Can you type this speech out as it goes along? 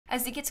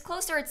As he gets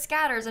closer, it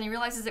scatters and he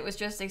realizes it was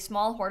just a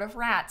small horde of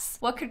rats.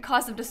 What could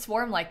cause them to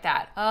swarm like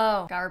that?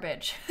 Oh,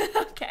 garbage.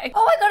 Okay.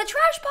 Oh, I got a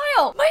trash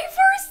pile! My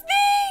first thing!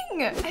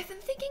 I've been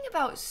thinking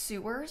about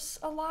sewers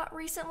a lot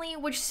recently,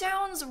 which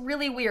sounds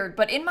really weird,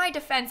 but in my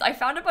defense, I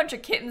found a bunch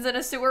of kittens in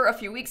a sewer a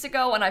few weeks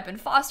ago and I've been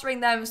fostering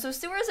them, so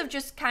sewers have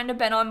just kind of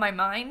been on my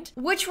mind.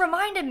 Which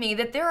reminded me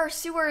that there are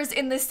sewers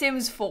in The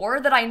Sims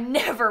 4 that I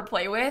never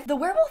play with. The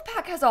werewolf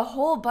pack has a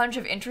whole bunch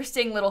of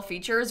interesting little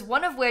features,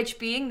 one of which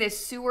being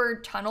this sewer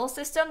tunnel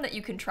system that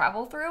you can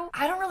travel through.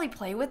 I don't really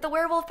play with the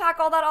werewolf pack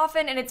all that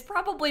often, and it's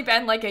probably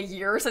been like a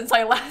year since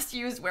I last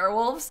used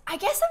werewolves. I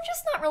guess I'm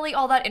just not really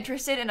all that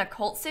interested in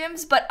occult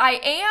sims, but I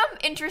am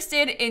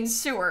interested in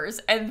sewers,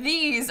 and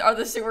these are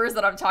the sewers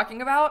that I'm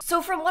talking about.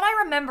 So from what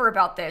I remember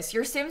about this,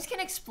 your sims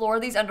can explore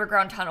these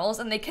underground tunnels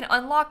and they can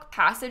unlock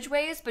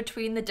passageways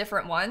between the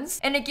different ones,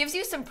 and it gives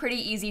you some pretty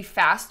easy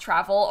fast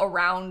travel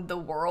around the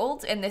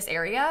world in this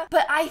area.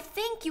 But I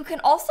think you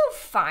can also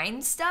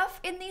find stuff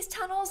in these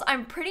tunnels.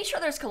 I'm pretty sure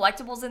there's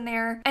collectibles in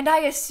there, and I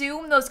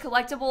assume those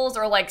collectibles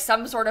or like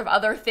some sort of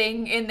other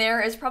thing in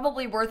there is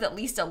probably worth at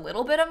least a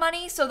little bit of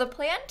money. So the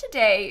plan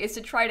today is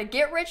to try to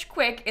get rich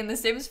quick in The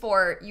Sims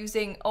 4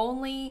 using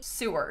only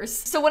sewers.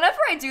 So whenever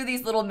I do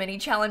these little mini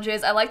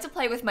challenges, I like to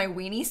play with my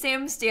weenie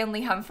sim,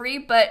 Stanley Humphrey,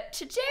 but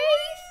today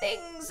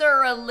things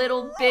are a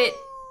little bit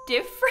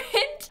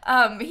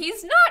different.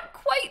 He's not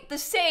quite the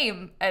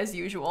same as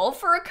usual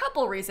for a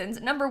couple reasons.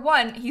 Number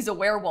one, he's a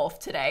werewolf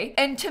today.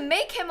 And to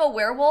make him a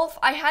werewolf,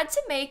 I had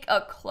to make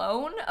a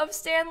clone of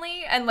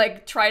Stanley and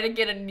like try to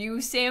get a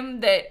new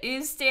sim that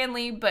is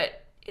Stanley, but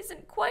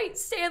isn't quite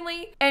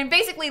Stanley. And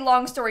basically,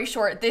 long story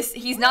short,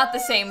 he's not the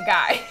same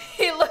guy.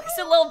 He looks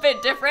a little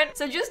bit different,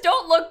 so just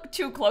don't look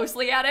too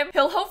closely at him.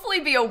 He'll hopefully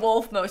be a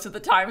wolf most of the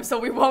time, so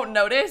we won't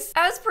notice.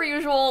 As per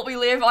usual, we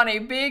live on a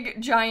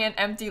big, giant,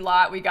 empty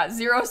lot. We got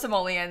 0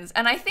 simoleons,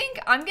 and I think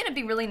I'm gonna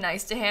be really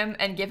nice to him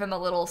and give him a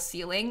little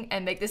ceiling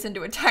and make this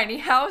into a tiny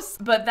house,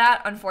 but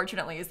that,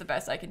 unfortunately, is the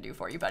best I can do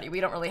for you, buddy. We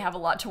don't really have a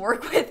lot to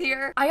work with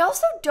here. I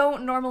also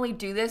don't normally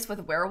do this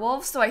with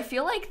werewolves, so I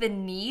feel like the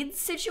needs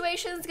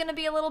situation is gonna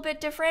be a little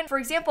bit different. For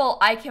example,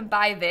 I can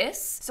buy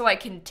this so I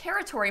can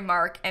territory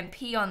mark and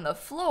pee on the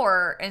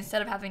floor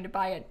instead of having to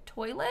buy a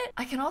toilet.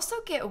 I can also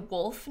get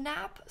wolf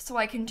nap so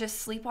I can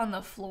just sleep on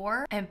the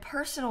floor, and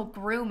personal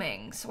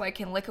grooming so I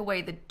can lick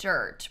away the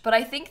dirt. But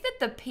I think that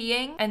the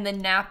peeing and the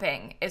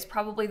napping is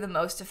probably the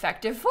most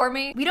effective for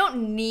me. We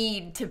don't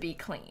need to be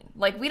clean.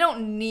 Like, we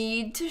don't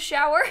need to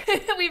shower.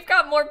 We've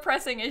got more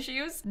pressing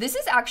issues. This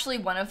is actually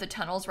one of the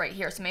tunnels right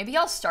here, so maybe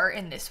I'll start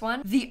in this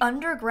one. The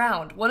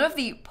underground, one of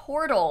the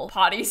portal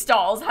potty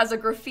stalls, has a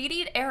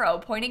graffitied arrow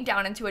pointing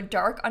down into a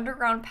dark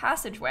underground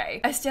passageway.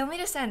 As Stanley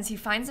descends, he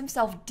finds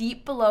himself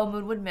deep below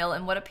Moonwood Mill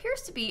in what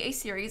appears to be a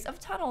series of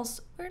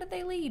tunnels. Where did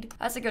they lead?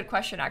 That's a good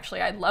question,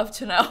 actually. I'd love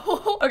to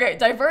know. Okay,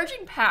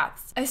 diverging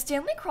paths. As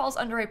Stanley crawls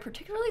under a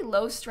particularly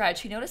low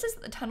stretch, he notices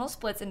that the tunnel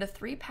splits into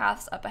 3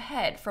 paths up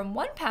ahead. From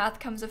one path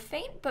comes a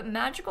faint but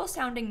magical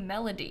sounding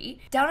melody.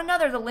 Down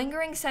another, the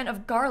lingering scent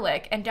of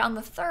garlic, and down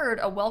the third,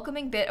 a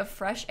welcoming bit of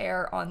fresh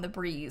air on the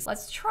breeze.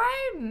 Let's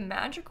try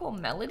magical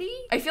melody?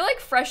 I feel like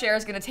fresh air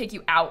is gonna take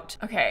you out.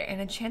 Okay, an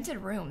enchanted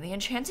room. The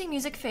enchanting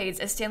music fades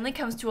as Stanley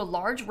comes to a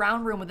large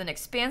round room with an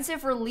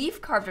expansive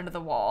relief carved into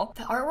the wall.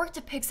 The artwork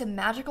depicts a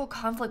magical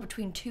conflict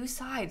between 2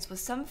 sides, with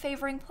some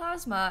favoring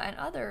plasma and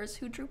others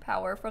who drew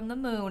power from the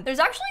moon. There's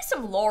actually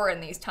some lore in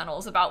these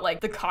tunnels about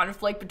like the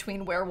conflict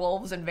between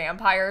werewolves and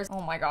vampires.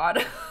 Oh my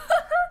god.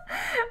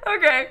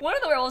 Okay, one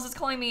of the werewolves is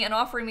calling me and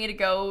offering me to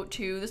go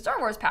to the Star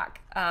Wars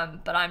pack.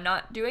 But I'm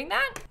not doing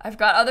that. I've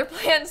got other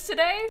plans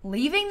today.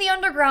 Leaving the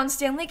underground,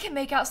 Stanley can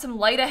make out some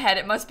light ahead.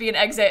 It must be an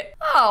exit.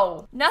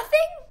 Oh, nothing?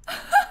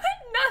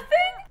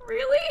 Nothing?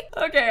 Really?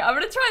 Okay, I'm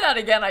gonna try that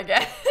again, I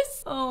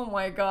guess. Oh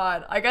my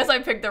god. I guess I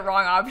picked the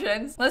wrong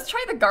options. Let's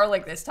try the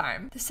garlic this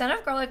time. The scent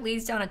of garlic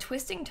leads down a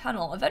twisting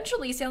tunnel.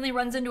 Eventually, Stanley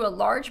runs into a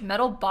large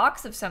metal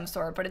box of some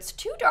sort, but it's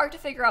too dark to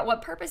figure out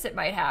what purpose it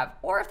might have,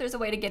 or if there's a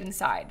way to get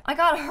inside. I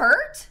got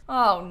hurt?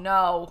 Oh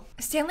no.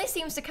 Stanley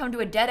seems to come to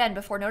a dead end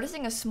before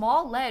noticing a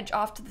small ledge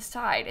off to the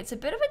side. It's a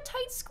bit of a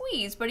tight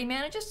squeeze, but he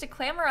manages to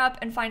clamber up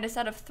and find a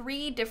set of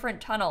 3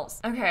 different tunnels.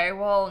 Okay,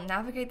 well,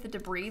 navigate the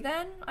debris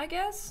then, I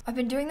guess? I've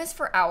been doing this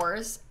for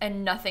hours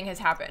and nothing has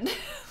happened.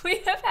 We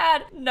have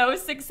had no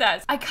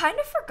success. I kind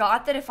of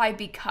forgot that if I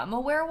become a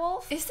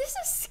werewolf, is this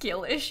a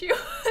skill issue? Even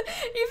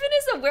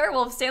as a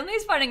werewolf, Stanley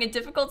is finding it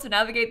difficult to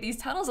navigate these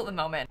tunnels at the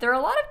moment. There are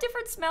a lot of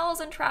different smells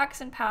and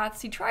tracks and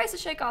paths. He tries to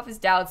shake off his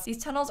doubts.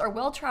 These tunnels are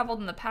well traveled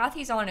and the path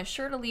he's on is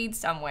sure to lead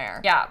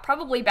somewhere. Yeah,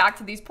 probably back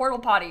to these portal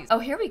potties. Oh,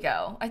 here we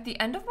go. At the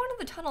end of one of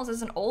the tunnels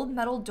is an old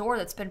metal door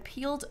that's been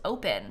peeled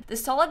open. The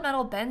solid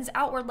metal bends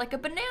outward like a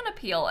banana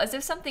peel, as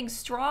if something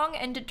strong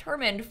and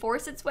determined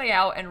forced its way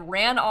out and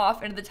ran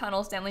off into the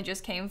tunnel Stanley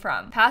just came from.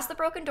 from. Past the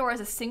broken door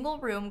is a single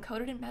room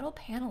coated in metal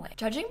paneling.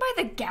 Judging by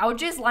the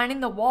gouges lining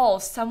the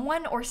walls,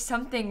 someone or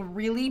something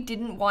really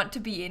didn't want to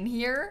be in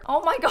here.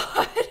 Oh my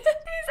god.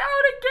 He's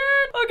out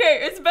again.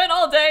 Okay, it's been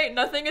all day.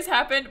 Nothing has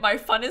happened. My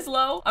fun is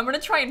low. I'm gonna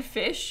try and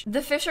fish.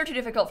 The fish are too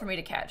difficult for me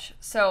to catch,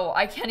 so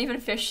I can't even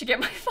fish to get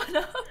my fun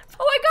up.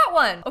 Oh, I got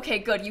one. Okay,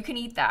 good. You can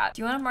eat that.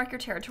 Do you want to mark your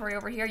territory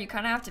over here? You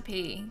kind of have to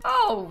pee.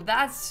 Oh,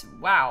 that's...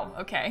 wow.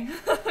 Okay.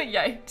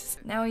 Yikes.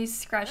 Now he's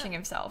scratching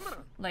himself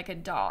like a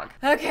dog.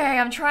 Okay,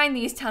 I'm trying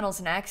these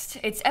tunnels next.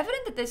 It's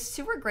evident that this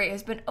sewer grate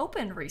has been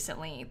opened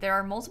recently. There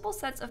are multiple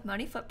sets of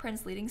muddy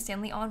footprints leading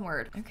Stanley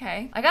onward.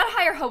 Okay. I got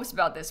higher hopes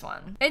about this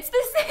one. It's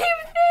the same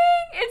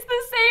thing. It's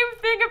the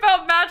same thing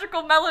about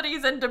magical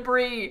melodies and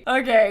debris.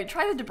 Okay,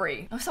 try the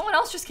debris. Oh, someone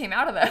else just came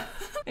out of it.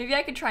 Maybe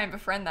I could try and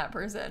befriend that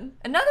person.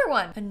 Another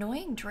one.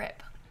 Annoying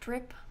drip.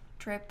 Drip,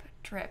 drip,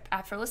 drip.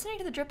 After listening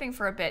to the dripping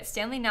for a bit,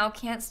 Stanley now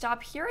can't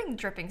stop hearing the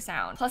dripping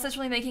sound. Plus, it's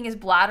really making his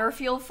bladder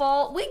feel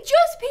full. We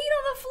just peed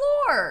on the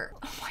floor.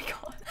 Oh my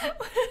god. I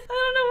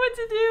don't know what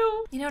to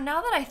do. You know,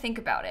 now that I think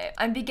about it,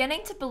 I'm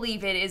beginning to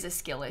believe it is a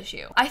skill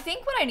issue. I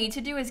think what I need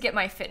to do is get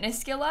my fitness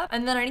skill up,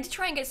 and then I need to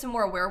try and get some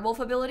more werewolf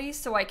abilities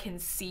so I can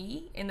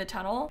see in the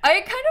tunnel. I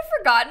had kind of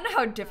forgotten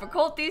how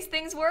difficult these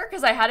things were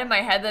because I had in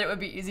my head that it would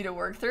be easy to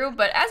work through,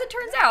 but as it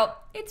turns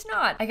out, it's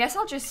not. I guess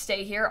I'll just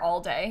stay here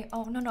all day.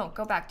 Oh, no,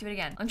 go back, do it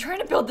again. I'm trying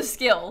to build the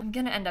skill. I'm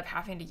gonna end up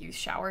having to use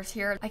showers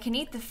here. I can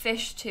eat the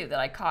fish too that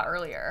I caught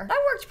earlier. That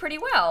worked pretty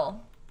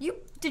well.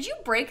 Did you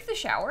break the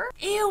shower?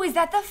 Ew, is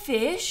that the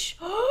fish?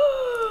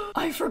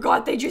 I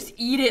forgot they just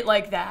eat it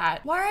like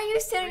that. Why are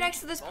you standing next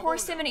to this poor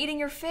sim and eating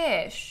your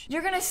fish?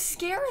 You're gonna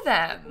scare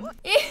them.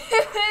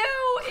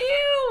 Ew,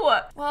 ew.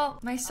 Well,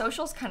 my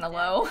social's kind of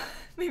low.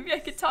 Maybe I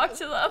could talk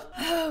to them.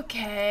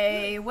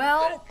 Okay,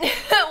 well,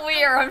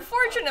 we are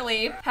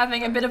unfortunately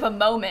having a bit of a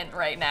moment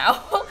right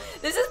now.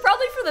 This is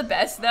probably for the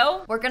best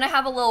though. We're gonna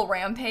have a little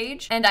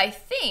rampage, and I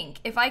think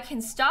if I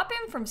can stop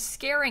him from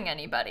scaring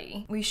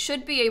anybody, we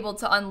should be able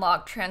to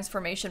unlock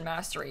transformation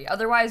mastery.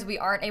 Otherwise, we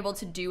aren't able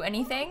to do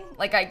anything.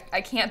 Like,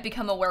 I can't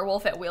become a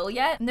werewolf at will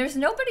yet. And there's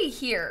nobody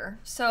here,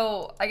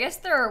 so I guess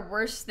there are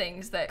worse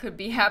things that could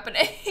be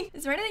happening.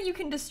 Is there anything you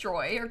can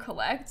destroy or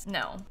collect?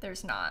 No,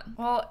 there's not.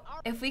 Well,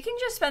 if we can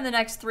just spend the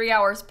next 3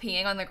 hours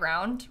peeing on the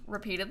ground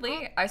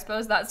repeatedly, I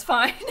suppose that's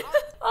fine.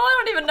 Oh,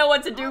 I don't even know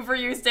what to do for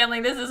you, Stanley.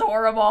 This is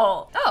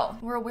horrible. Oh,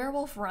 we're a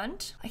werewolf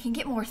runt? I can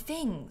get more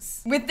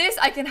things. With this,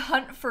 I can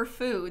hunt for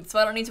food, so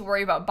I don't need to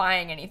worry about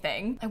buying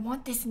anything. I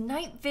want this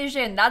night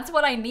vision. That's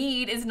what I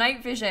need, is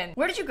night vision.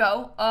 Where did you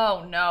go?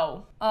 Oh,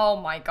 no. Oh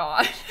my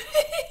god.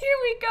 Here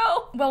we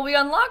go. Well, we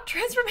unlocked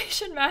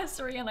transformation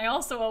mastery, and I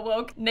also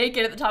awoke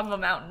naked at the top of a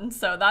mountain,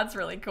 so that's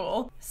really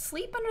cool.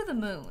 Sleep under the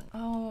moon.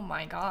 Oh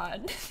my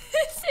god.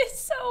 This is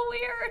so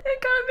weird.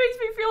 It kind of makes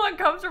me feel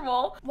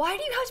uncomfortable. Why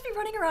do you have to be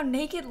running around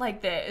naked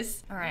like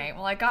this? All right,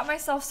 well, I got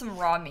myself some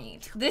raw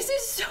meat. This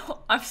is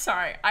so, I'm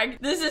sorry.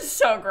 This is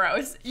so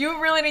gross. You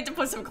really need to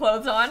put some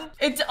clothes on.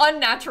 It's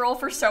unnatural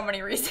for so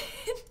many reasons.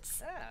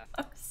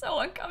 I'm so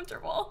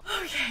uncomfortable.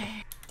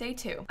 Okay. Day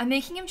 2. I'm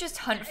making him just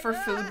hunt for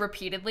food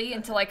repeatedly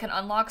until I can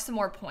unlock some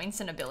more points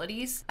and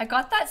abilities. I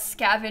got that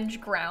scavenge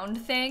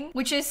ground thing,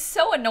 which is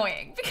so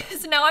annoying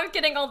because now I'm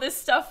getting all this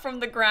stuff from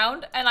the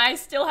ground and I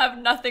still have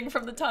nothing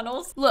from the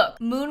tunnels. Look,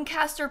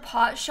 Mooncaster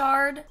Pot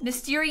Shard,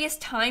 Mysterious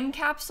Time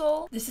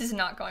Capsule. This is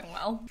not going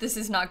well. This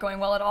is not going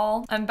well at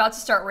all. I'm about to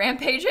start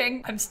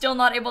rampaging. I'm still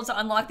not able to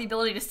unlock the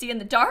ability to see in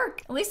the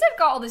dark. At least I've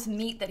got all this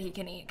meat that he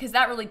can eat because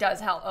that really does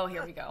help. Oh,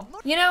 here we go.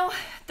 You know,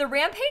 the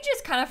rampage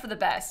is kind of for the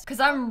best because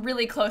I'm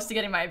really close to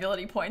getting my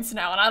ability points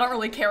now, and I don't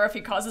really care if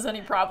he causes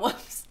any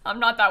problems. I'm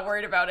not that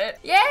worried about it.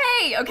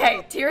 Yay!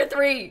 Okay, tier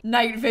 3,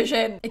 night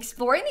vision.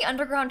 Exploring the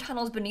underground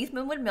tunnels beneath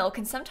Moonwood Mill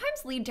can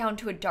sometimes lead down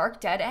to a dark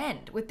dead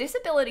end. With this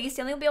ability,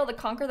 Stanley will be able to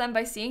conquer them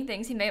by seeing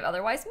things he may have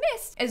otherwise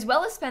missed, as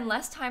well as spend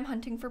less time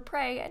hunting for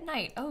prey at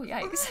night. Oh,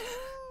 yikes.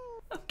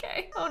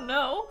 Okay. Oh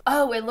no.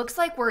 Oh, it looks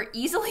like we're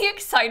easily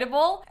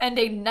excitable and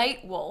a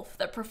night wolf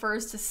that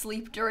prefers to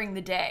sleep during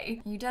the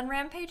day. You done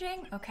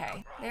rampaging?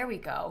 Okay, there we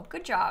go.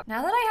 Good job.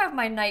 Now that I have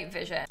my night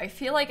vision, I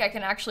feel like I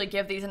can actually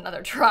give these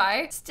another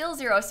try. Still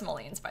 0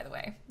 simoleons, by the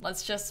way.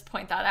 Let's just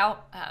point that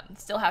out.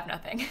 Still have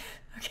nothing.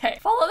 Okay,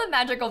 follow the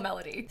magical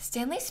melody.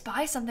 Stanley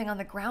spies something on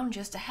the ground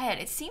just ahead.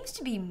 It seems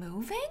to be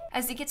moving?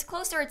 As he gets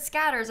closer, it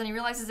scatters and he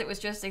realizes it was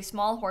just a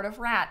small horde of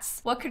rats.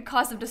 What could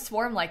cause them to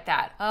swarm like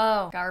that?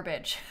 Oh,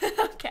 garbage.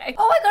 Okay.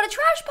 Oh, I got a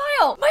trash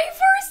pile! My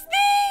first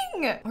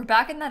thing! We're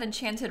back in that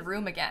enchanted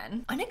room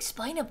again.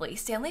 Unexplainably,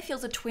 Stanley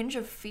feels a twinge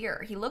of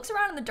fear. He looks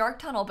around in the dark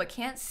tunnel but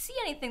can't see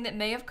anything that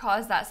may have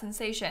caused that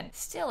sensation.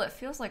 Still, it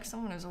feels like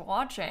someone is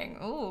watching.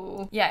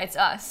 Ooh. Yeah, it's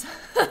us.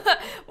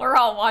 We're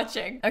all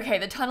watching. Okay,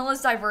 the tunnel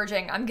is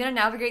diverging. I'm gonna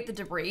navigate the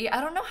debris. I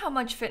don't know how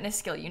much fitness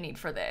skill you need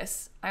for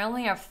this. I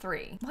only have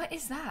 3. What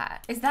is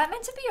that? Is that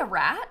meant to be a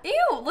rat?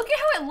 Ew, look at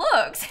how it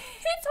looks.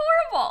 It's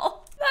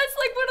horrible. That's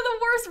like one of the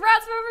worst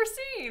rats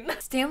I've ever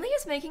seen. Stanley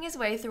is making his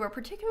way through a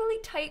particularly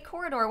tight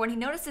corridor when he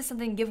notices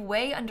something give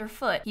way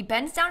underfoot. He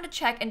bends down to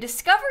check and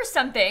discovers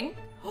something.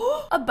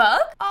 A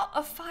bug? Oh,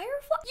 a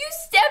firefly? You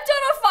stepped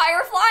on a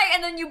firefly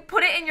and then you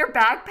put it in your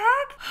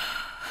backpack?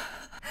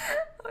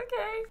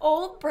 Okay.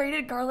 Old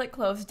braided garlic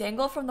cloves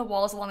dangle from the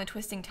walls along the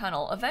twisting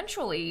tunnel.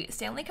 Eventually,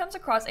 Stanley comes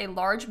across a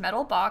large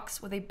metal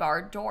box with a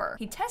barred door.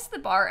 He tests the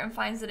bar and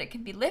finds that it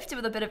can be lifted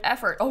with a bit of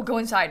effort. Oh, go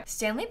inside.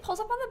 Stanley pulls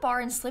up on the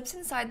bar and slips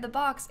inside the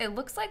box. It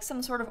looks like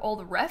some sort of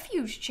old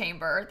refuge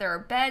chamber. There are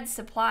beds,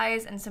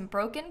 supplies, and some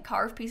broken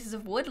carved pieces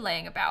of wood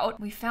laying about.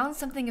 We found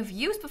something of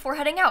use before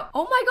heading out.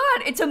 Oh my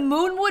god, it's a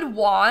moonwood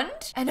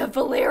wand and a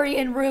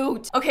valerian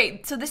root.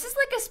 Okay, so this is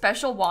like a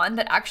special wand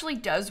that actually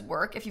does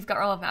work if you've got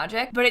Realm of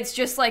Magic, but it's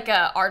just like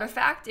a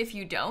artifact if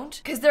you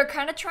don't, because they're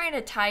kind of trying to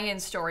tie in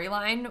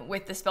storyline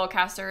with the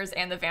spellcasters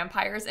and the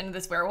vampires into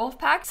this werewolf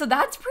pack, so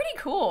that's pretty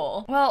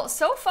cool. Well,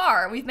 so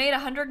far we've made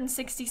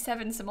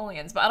 167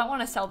 simoleons, but I don't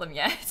want to sell them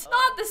yet. It's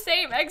not the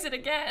same exit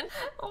again.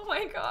 Oh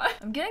my god.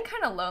 I'm getting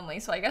kind of lonely,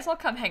 so I guess I'll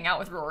come hang out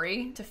with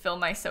Rory to fill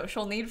my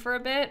social need for a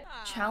bit.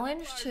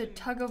 Challenge to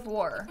tug of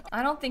war.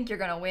 I don't think you're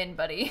gonna win,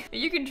 buddy, but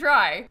you can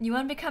try. You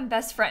want to become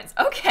best friends.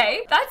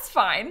 Okay, that's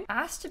fine.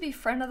 Ask to be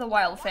friend of the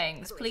Wild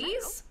Fangs,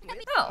 please.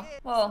 Oh,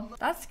 well,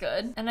 that's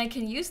good. And I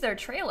can use their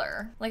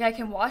trailer. Like, I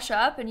can wash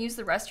up and use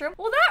the restroom.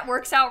 Well, that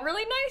works out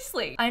really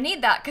nicely. I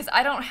need that because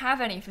I don't have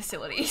any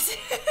facilities.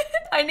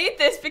 I need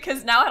this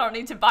because now I don't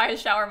need to buy a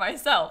shower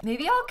myself.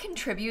 Maybe I'll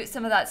contribute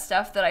some of that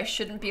stuff that I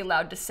shouldn't be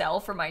allowed to sell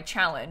for my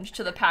challenge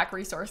to the pack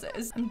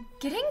resources. I'm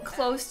getting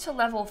close to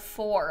level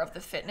 4 of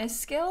the fitness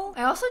skill.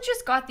 I also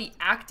just got the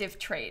active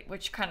trait,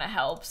 which kind of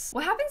helps.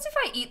 What happens if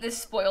I eat this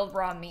spoiled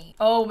raw meat?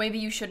 Oh, maybe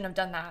you shouldn't have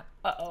done that.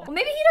 Uh-oh. Well,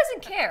 maybe he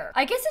doesn't care.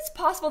 I guess it's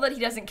possible that he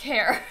doesn't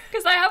care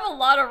because I have a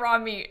lot of raw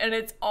meat and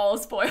it's all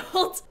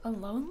spoiled. A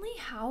lonely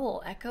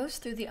howl echoes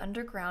through the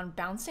underground,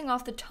 bouncing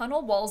off the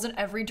tunnel walls in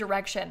every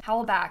direction.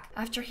 Howl back.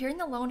 After hearing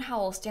the lone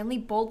howl, Stanley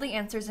boldly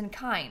answers in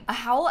kind. A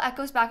howl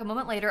echoes back a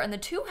moment later and the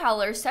two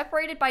howlers,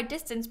 separated by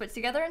distance but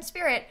together in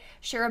spirit,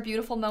 share a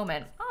beautiful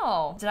moment.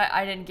 Oh,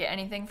 I didn't get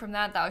anything from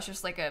that. That was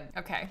just like a,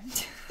 okay.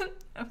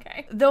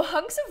 Okay. Though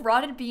hunks of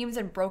rotted beams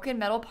and broken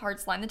metal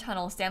parts line the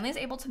tunnel, Stanley is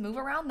able to move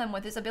around them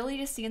with his ability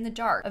to see in the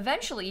dark.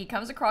 Eventually, he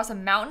comes across a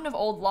mountain of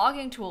old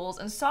logging tools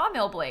and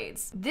sawmill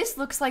blades. This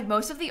looks like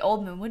most of the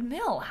old Moonwood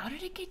Mill. How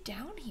did it get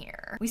down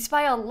here? We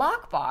spy a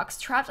lockbox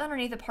trapped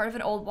underneath a part of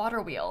an old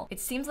water wheel. It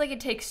seems like it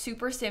takes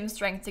super sim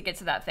strength to get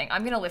to that thing.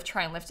 I'm gonna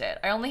try and lift it.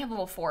 I only have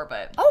level 4,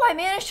 but... Oh, I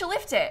managed to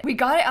lift it! We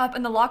got it up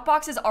and the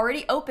lockbox is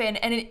already open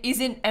and it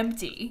isn't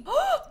empty.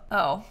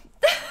 Oh.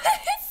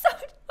 It's so...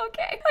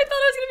 Okay, I thought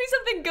it was gonna be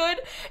something good.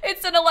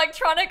 It's an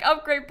electronic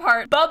upgrade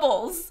part,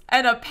 bubbles,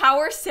 and a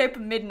power sip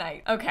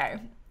midnight. Okay.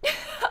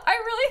 I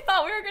really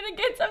thought we were gonna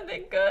get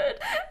something good.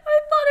 I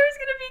thought it was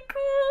gonna be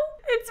cool.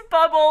 It's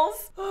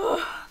bubbles.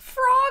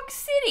 Frog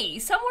City.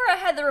 Somewhere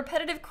ahead, the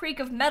repetitive creak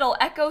of metal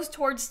echoes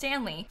towards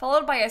Stanley,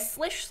 followed by a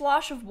slish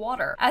slosh of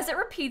water. As it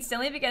repeats,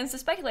 Stanley begins to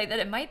speculate that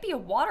it might be a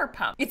water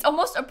pump. It's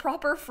almost a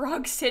proper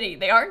Frog City.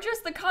 They aren't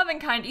just the common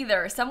kind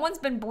either. Someone's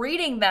been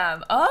breeding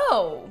them.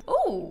 Oh.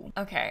 Ooh.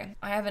 Okay.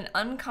 I have an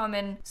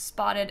uncommon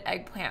spotted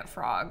eggplant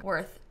frog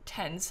worth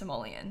 10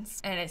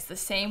 simoleons, and it's the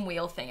same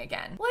wheel thing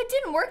again. Well, it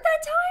didn't work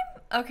that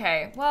time?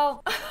 Okay,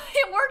 well,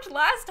 it worked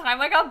last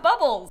time. I got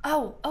bubbles.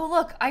 Oh,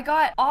 look, I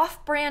got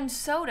off-brand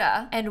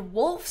soda and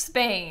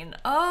Wolfsbane.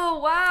 Oh,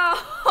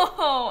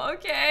 wow.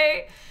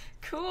 Okay.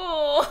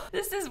 Cool.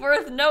 This is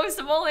worth no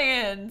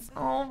simoleons.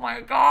 Oh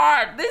my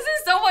god. This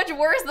is so much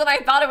worse than I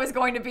thought it was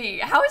going to be.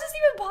 How is this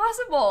even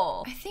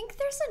possible? I think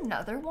there's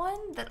another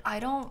one that I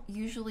don't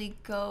usually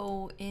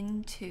go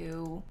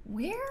into.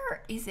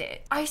 Where is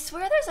it? I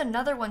swear there's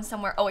another one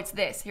somewhere. Oh, it's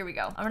this. Here we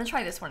go. I'm gonna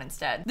try this one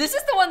instead. This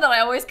is the one that I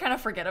always kind of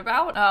forget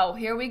about. Oh,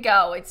 here we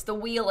go. It's the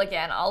wheel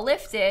again. I'll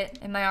lift it.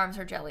 And my arms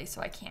are jelly,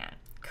 so I can't.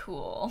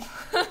 Cool.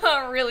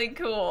 Really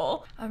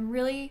cool. I'm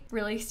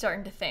really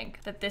starting to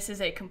think that this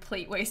is a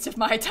complete waste of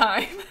my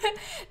time.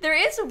 There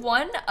is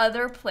one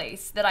other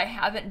place that I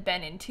haven't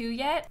been into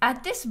yet.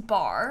 At this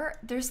bar,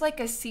 there's like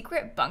a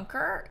secret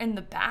bunker in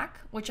the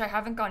back, which I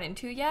haven't gone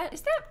into yet.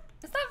 Is that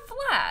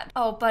Vlad?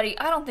 Oh, buddy,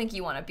 I don't think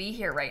you want to be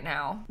here right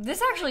now.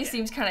 This actually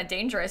seems kind of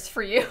dangerous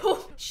for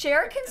you.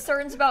 Share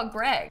concerns about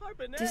Greg.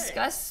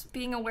 Discuss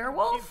being a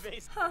werewolf?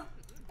 Huh.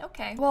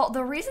 Okay. Well,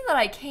 the reason that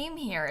I came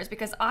here is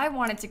because I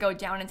wanted to go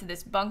down into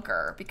this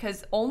bunker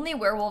because only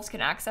werewolves can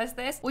access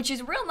this, which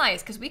is real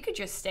nice because we could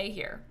just stay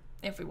here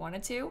if we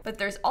wanted to. But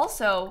there's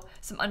also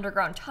some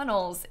underground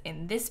tunnels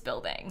in this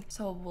building.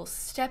 So we'll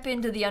step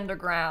into the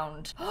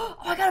underground. Oh,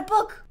 I got a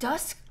book!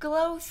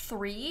 Duskglow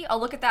 3? I'll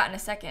look at that in a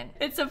second.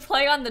 It's a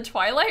play on the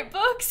Twilight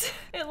books,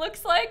 it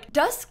looks like.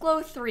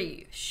 Duskglow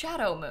 3,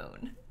 Shadow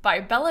Moon. by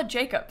Bella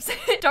Jacobs.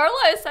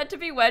 Darla is said to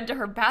be wed to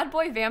her bad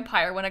boy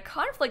vampire when a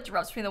conflict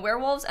erupts between the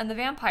werewolves and the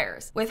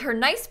vampires. With her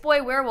nice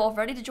boy werewolf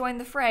ready to join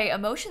the fray,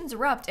 emotions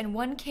erupt and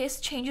one kiss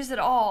changes it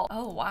all.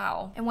 Oh,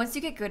 wow. And once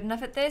you get good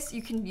enough at this,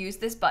 you can use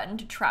this button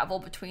to travel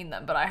between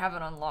them, but I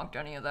haven't unlocked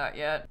any of that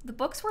yet. The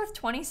book's worth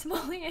 20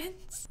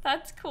 simoleons.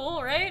 That's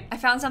cool, right? I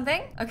found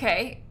something.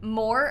 Okay,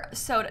 more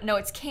soda. No,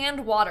 it's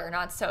canned water,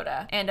 not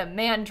soda. And a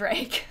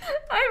mandrake.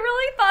 I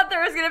really thought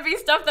there was gonna be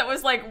stuff that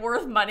was like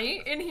worth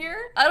money in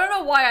here. I don't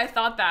know why I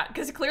thought that,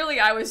 because clearly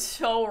I was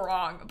so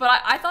wrong.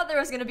 But I thought there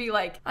was gonna be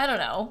like, I don't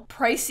know,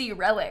 pricey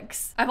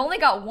relics. I've only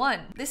got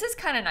one. This is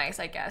kind of nice,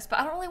 I guess, but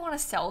I don't really want to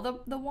sell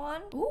the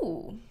one.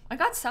 Ooh, I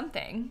got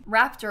something.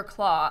 Raptor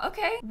claw,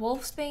 okay.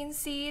 Wolfsbane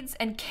seeds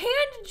and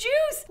canned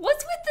juice.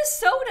 What's with the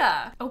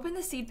soda? Open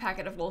the seed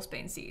packet of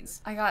wolfsbane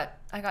seeds. I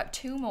got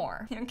 2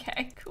 more.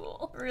 Okay,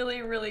 cool.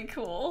 Really, really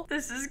cool.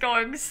 This is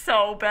going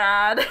so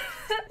bad.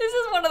 This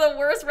is one of the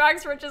worst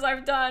rags riches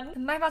I've done.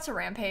 Am I about to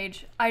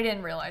rampage? I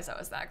didn't realize I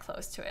was that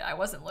close to it. I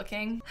wasn't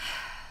looking.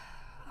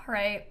 All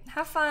right,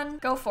 have fun.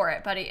 Go for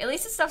it, buddy. At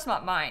least this stuff's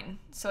not mine,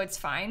 so it's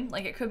fine.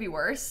 Like, it could be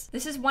worse.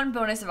 This is one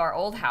bonus of our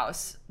old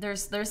house.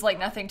 There's like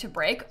nothing to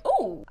break.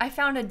 Oh, I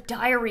found a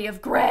diary of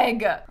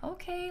Greg.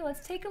 Okay,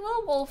 let's take a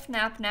little wolf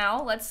nap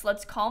now. Let's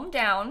calm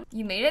down.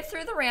 You made it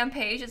through the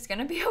rampage. It's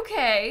gonna be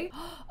okay.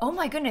 Oh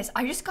my goodness,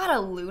 I just got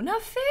a Luna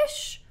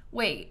fish?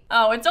 Wait,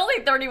 oh, it's only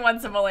 31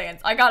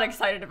 simoleons. I got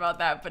excited about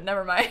that, but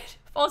never mind.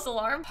 False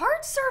alarm.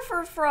 Heart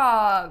surfer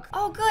frog.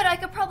 Oh good, I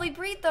could probably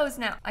breed those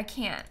now. I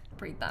can't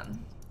breed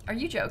them. Are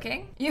you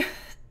joking?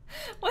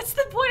 What's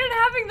the point in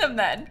having them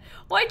then?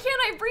 Why can't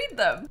I breed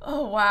them?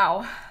 Oh,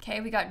 wow. Okay,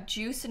 we got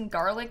juice and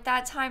garlic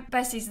that time.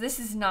 Besties, this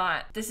is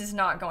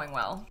not going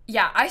well.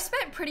 Yeah, I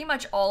spent pretty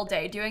much all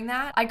day doing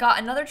that. I got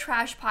another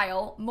trash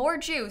pile, more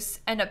juice,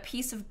 and a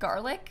piece of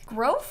garlic.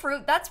 Grow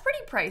fruit, that's pretty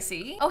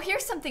pricey. Oh,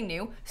 here's something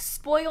new.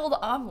 Spoiled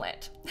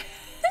omelet.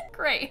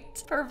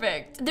 Great,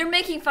 perfect. They're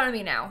making fun of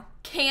me now.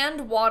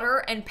 Canned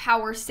water and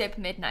power sip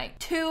midnight.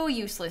 2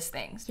 useless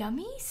things.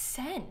 Yummy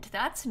scent,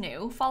 that's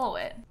new. Follow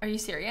it. Are you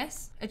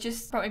serious? It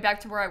just brought me back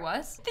to where I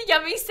was? The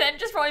yummy scent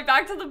just brought me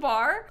back to the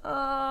bar? Oh,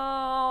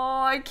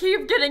 I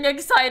keep getting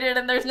excited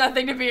and there's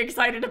nothing to be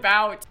excited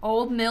about.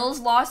 Old Mill's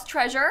lost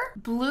treasure,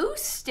 blue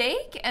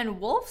steak and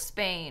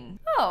wolfsbane.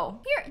 Oh,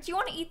 here, do you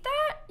want to eat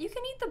that? You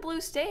can eat the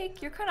blue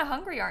steak. You're kind of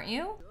hungry, aren't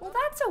you? Well,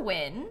 that's a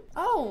win.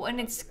 Oh,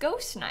 and it's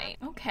ghost night.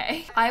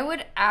 Okay. I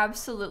would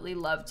absolutely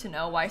love to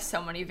know why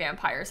so many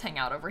vampires hang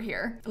out over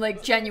here.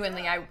 Like,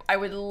 genuinely, I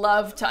would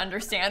love to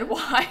understand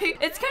why.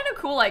 It's kind of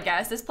cool, I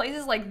guess. This place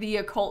is like the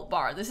occult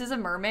bar. This is a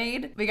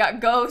mermaid. We got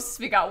ghosts,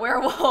 we got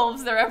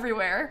werewolves, they're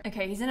everywhere.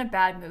 Okay, he's in a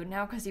bad mood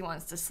now because he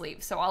wants to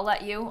sleep, so I'll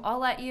let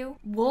you.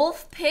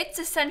 Wolf Pit's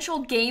essential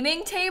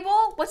gaming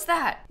table? What's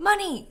that?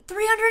 Money,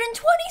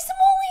 320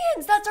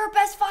 simoleons! That's our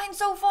best find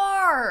so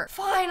far!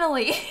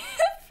 Finally,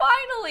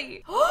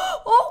 finally!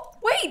 Oh,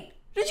 wait!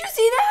 Did you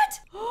see that?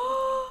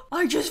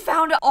 I just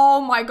found it. Oh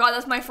my god,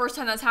 that's my first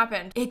time that's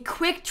happened. It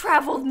quick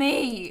traveled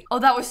me. Oh,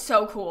 that was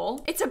so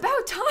cool. It's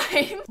about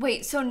time.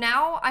 Wait, so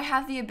now I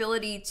have the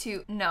ability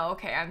to... No,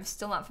 okay, I'm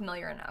still not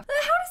familiar enough.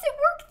 How does it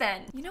work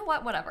then? You know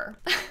what? Whatever.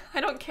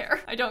 I don't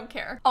care. I don't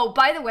care. Oh,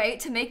 by the way,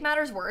 to make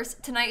matters worse,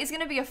 tonight is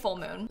gonna be a full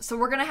moon. So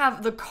we're gonna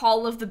have the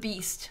call of the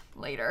beast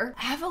later.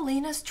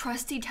 Avelena's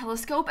trusty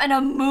telescope and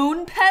a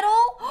moon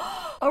petal?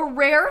 A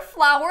rare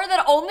flower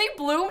that only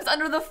blooms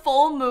under the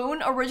full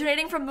moon,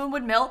 originating from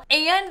Moonwood Mill,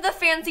 and the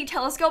fancy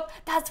telescope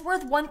that's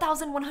worth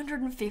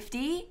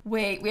 1,150?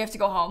 Wait, we have to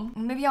go home.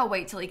 Maybe I'll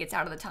wait till he gets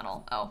out of the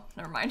tunnel. Oh,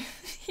 never mind.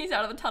 He's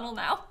out of the tunnel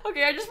now.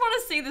 Okay, I just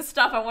want to see the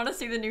stuff. I want to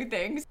see the new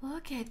things.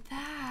 Look at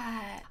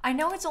that. I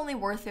know it's only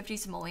worth 50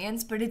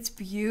 simoleons, but it's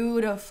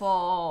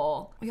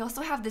beautiful. We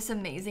also have this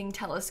amazing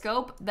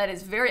telescope that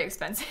is very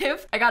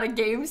expensive. I got a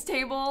games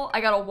table.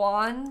 I got a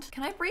wand.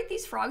 Can I breed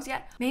these frogs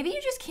yet? Maybe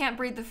you just can't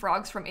breed the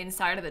frogs from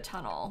inside of the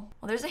tunnel.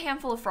 Well, there's a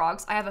handful of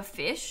frogs. I have a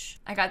fish.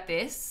 I got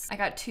this. I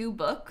got 2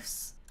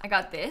 books. I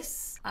got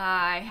this.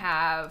 I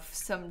have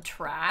some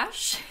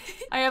trash.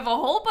 I have a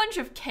whole bunch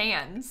of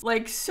cans,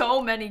 like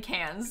so many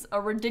cans,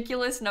 a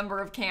ridiculous number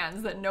of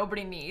cans that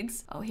nobody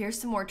needs. Oh, here's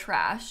some more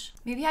trash.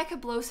 Maybe I could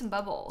blow some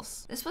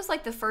bubbles. This was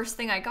like the first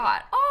thing I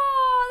got.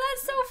 Oh,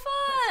 that's so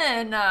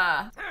fun.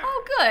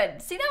 Oh,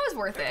 good. See, that was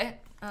worth it.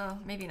 Oh,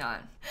 maybe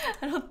not.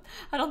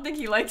 I don't think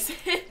he likes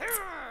it.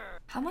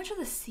 How much are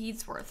the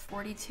seeds worth?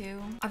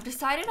 42. I've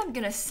decided I'm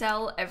gonna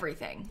sell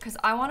everything because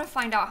I want to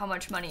find out how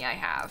much money I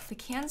have. The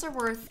cans are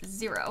worth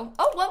 0.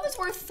 Oh, one was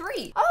worth 3. Oh,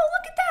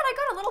 look at that. I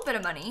got a little bit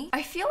of money.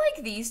 I feel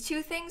like these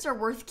 2 things are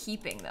worth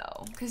keeping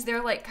though, because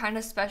they're like kind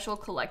of special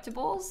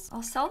collectibles.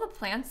 I'll sell the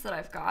plants that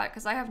I've got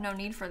because I have no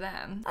need for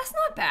them. That's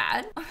not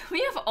bad.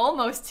 We have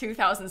almost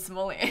 2,000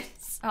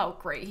 simoleons. Oh,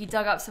 great. He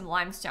dug up some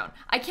limestone.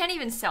 I can't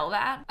even sell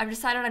that. I've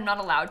decided I'm not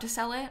allowed to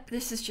sell it.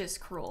 This is just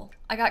cruel.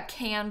 I got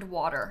canned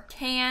water.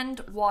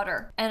 Canned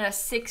water. And a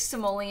 6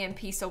 simoleon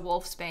piece of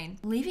wolfsbane.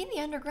 Leaving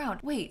the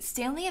underground. Wait,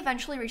 Stanley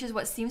eventually reaches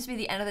what seems to be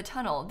the end of the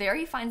tunnel. There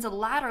he finds a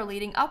ladder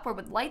leading upward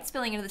with light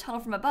spilling into the tunnel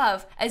from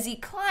above. As he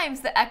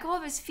climbs, the echo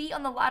of his feet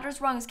on the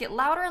ladder's rungs get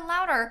louder and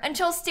louder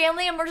until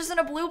Stanley emerges in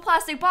a blue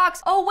plastic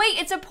box. Oh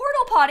wait, it's a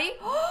portal potty.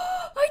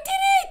 I did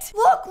it!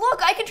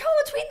 Look, I can travel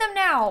between them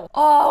now.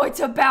 Oh, it's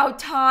about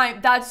time.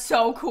 That's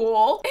so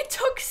cool. It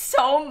took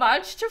so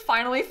much to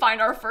finally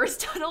find our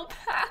first tunnel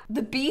path.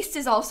 The beast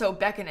is also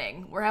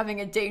beckoning. We're having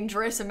a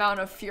dangerous amount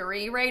of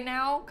fury right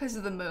now because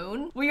of the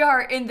moon. We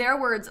are, in their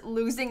words,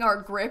 losing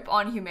our grip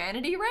on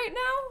humanity right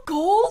now.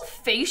 Gold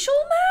facial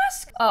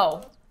mask?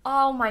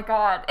 Oh my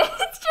god.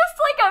 It's just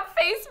like a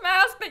face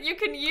mask that you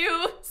can use.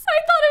 I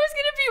thought it was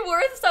gonna be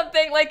worth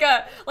something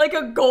like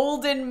a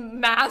golden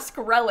mask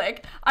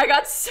relic. I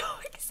got so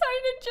excited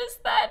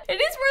just then.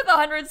 It is worth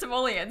 100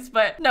 simoleons,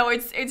 but no,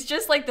 it's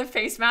just like the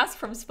face mask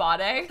from Spa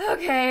Day.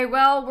 Okay,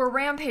 well, we're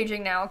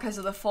rampaging now because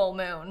of the full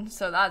moon,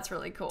 so that's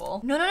really cool.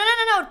 No,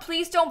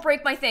 please don't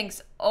break my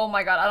things. Oh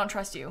my god, I don't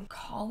trust you.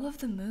 Call of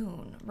the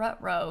moon.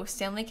 Ruh-roh.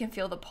 Stanley can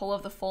feel the pull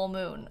of the full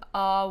moon.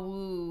 Ah,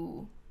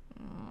 woo.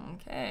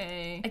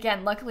 Okay.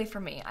 Again, luckily for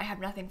me, I have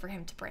nothing for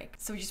him to break,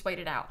 so we just wait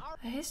it out.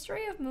 A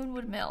history of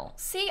Moonwood Mill.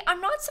 See,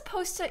 I'm not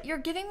supposed to, you're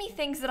giving me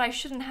things that I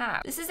shouldn't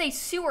have. This is a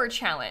sewer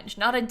challenge,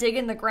 not a dig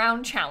in the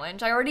ground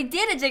challenge. I already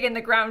did a dig in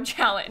the ground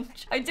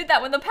challenge. I did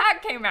that when the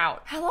pack came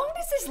out. How long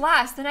does this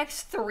last? The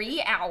next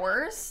 3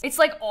 hours? It's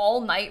like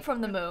all night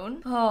from the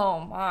moon. Oh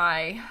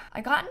my.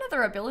 I got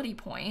another ability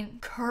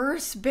point.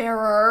 Curse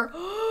Bearer.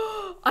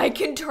 I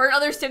can turn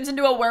other Sims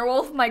into a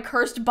werewolf with my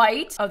cursed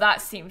bite. Oh,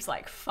 that seems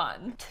like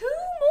fun. 2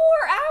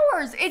 more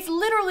hours. It's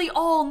literally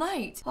all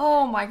night.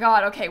 Oh my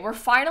god. Okay, we're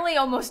finally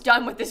almost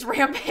done with this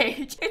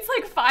rampage. It's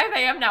like 5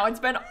 a.m. now. It's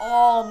been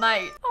all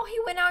night. Oh, he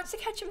went out to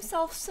catch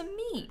himself some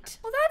meat.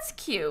 Well, that's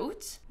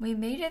cute. We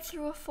made it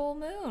through a full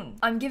moon.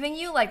 I'm giving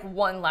you like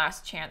one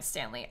last chance,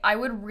 Stanley. I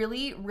would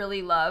really,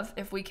 really love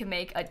if we can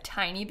make a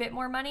tiny bit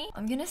more money.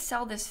 I'm gonna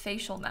sell this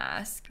facial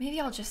mask. Maybe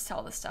I'll just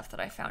sell the stuff that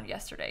I found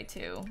yesterday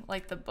too,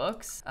 like the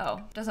books.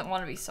 Oh, doesn't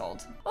want to be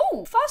sold.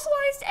 Oh,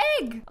 fossilized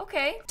egg.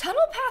 Okay.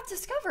 Tunnel path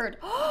discovered.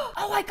 Oh,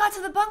 I got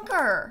to the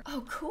bunker.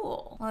 Oh,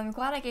 cool. Well, I'm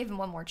glad I gave him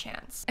one more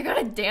chance. I got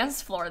a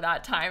dance floor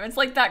that time. It's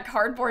like that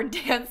cardboard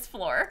dance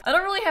floor. I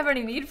don't really have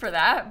any need for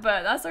that,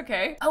 but that's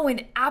okay. Oh,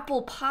 an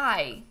apple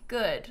pie.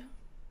 Good.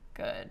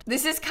 Good.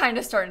 This is kind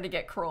of starting to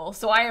get cruel,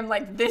 so I am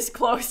like this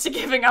close to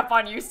giving up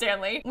on you,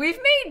 Stanley. We've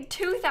made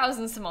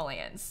 2,000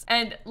 simoleons,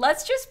 and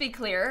let's just be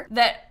clear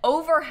that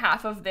over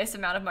half of this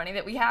amount of money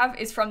that we have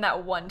is from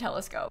that one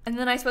telescope. And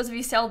then I suppose if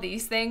you sell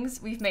these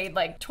things, we've made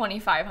like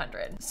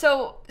 2,500.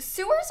 So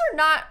sewers are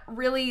not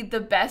really the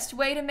best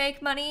way to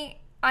make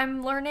money,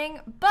 I'm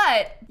learning,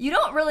 but you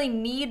don't really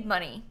need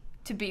money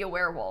to be a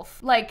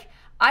werewolf. Like,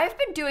 I've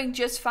been doing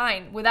just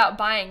fine without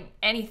buying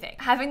anything.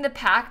 Having the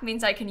pack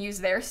means I can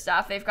use their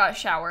stuff. They've got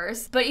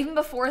showers. But even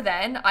before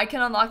then, I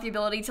can unlock the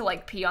ability to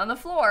like pee on the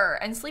floor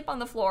and sleep on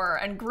the floor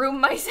and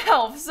groom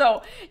myself.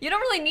 So you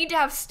don't really need to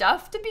have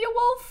stuff to be a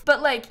wolf.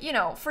 But like, you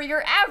know, for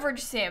your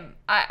average sim,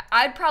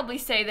 I'd probably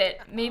say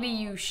that maybe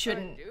you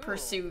shouldn't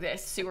pursue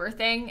this sewer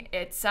thing.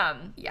 It's,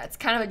 yeah, it's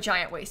kind of a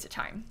giant waste of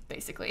time,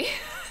 basically.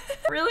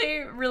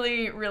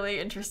 Really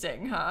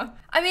interesting, huh?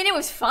 I mean, it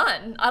was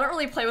fun. I don't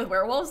really play with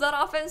werewolves that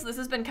often, so this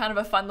has been kind of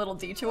a fun little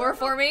detour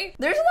for me.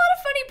 There's a lot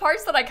of funny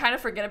parts that I kind of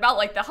forget about,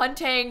 like the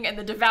hunting and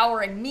the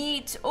devouring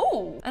meat.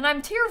 Oh, and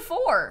I'm tier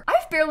 4.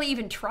 I've barely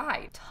even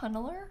tried.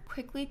 Tunneler?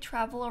 Quickly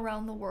travel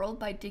around the world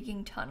by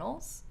digging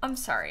tunnels? I'm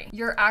sorry,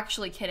 you're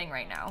actually kidding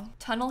right now.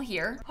 Tunnel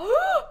here.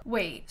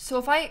 Wait,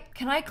 so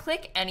can I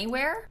click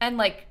anywhere and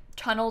like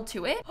tunnel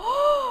to it?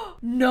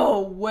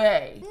 No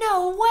way.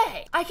 No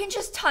way. I can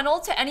just tunnel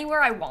to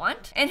anywhere I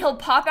want and he'll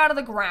pop out of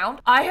the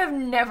ground. I have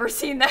never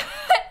seen that.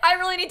 I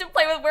really need to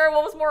play with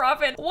werewolves more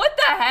often. What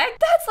the heck?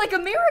 That's like a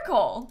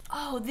miracle.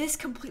 Oh, this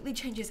completely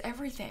changes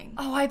everything.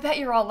 Oh, I bet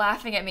you're all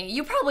laughing at me.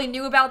 You probably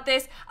knew about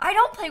this. I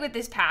don't play with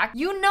this pack.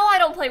 You know I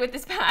don't play with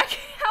this pack.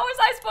 How was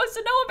I supposed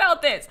to know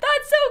about this?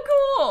 That's so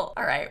cool.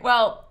 All right,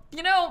 well,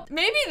 you know,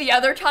 maybe the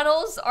other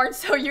tunnels aren't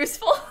so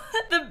useful.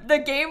 the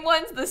game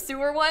ones, the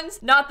sewer ones,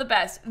 not the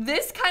best.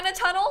 This kind of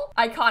tunnel,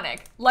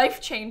 iconic,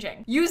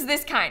 life-changing. Use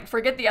this kind,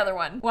 forget the other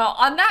one. Well,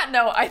 on that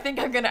note, I think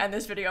I'm gonna end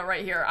this video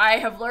right here. I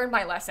have learned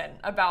my lesson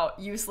about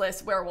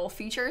useless werewolf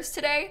features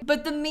today,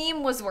 but the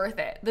meme was worth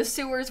it. The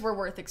sewers were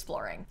worth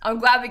exploring. I'm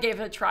glad we gave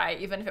it a try,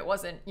 even if it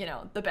wasn't, you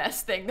know, the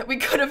best thing that we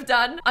could have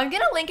done. I'm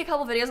gonna link a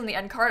couple videos on the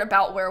end card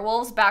about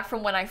werewolves back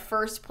from when I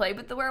first played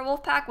with the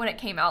werewolf pack when it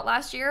came out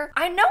last year.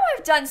 I know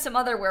I've done some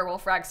other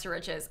werewolf rags to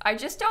riches. I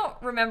just don't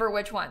remember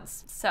which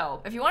ones.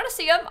 So if you want to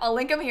see them, I'll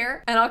link them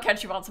here and I'll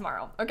catch you all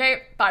tomorrow.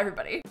 Okay, bye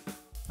everybody.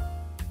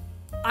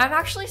 I'm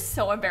actually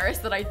so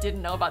embarrassed that I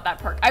didn't know about that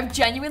perk. I've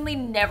genuinely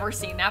never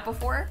seen that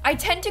before. I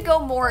tend to go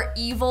more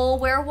evil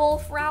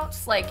werewolf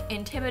routes, like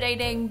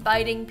intimidating,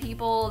 biting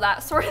people,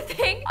 that sort of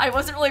thing. I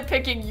wasn't really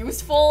picking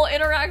useful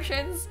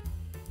interactions.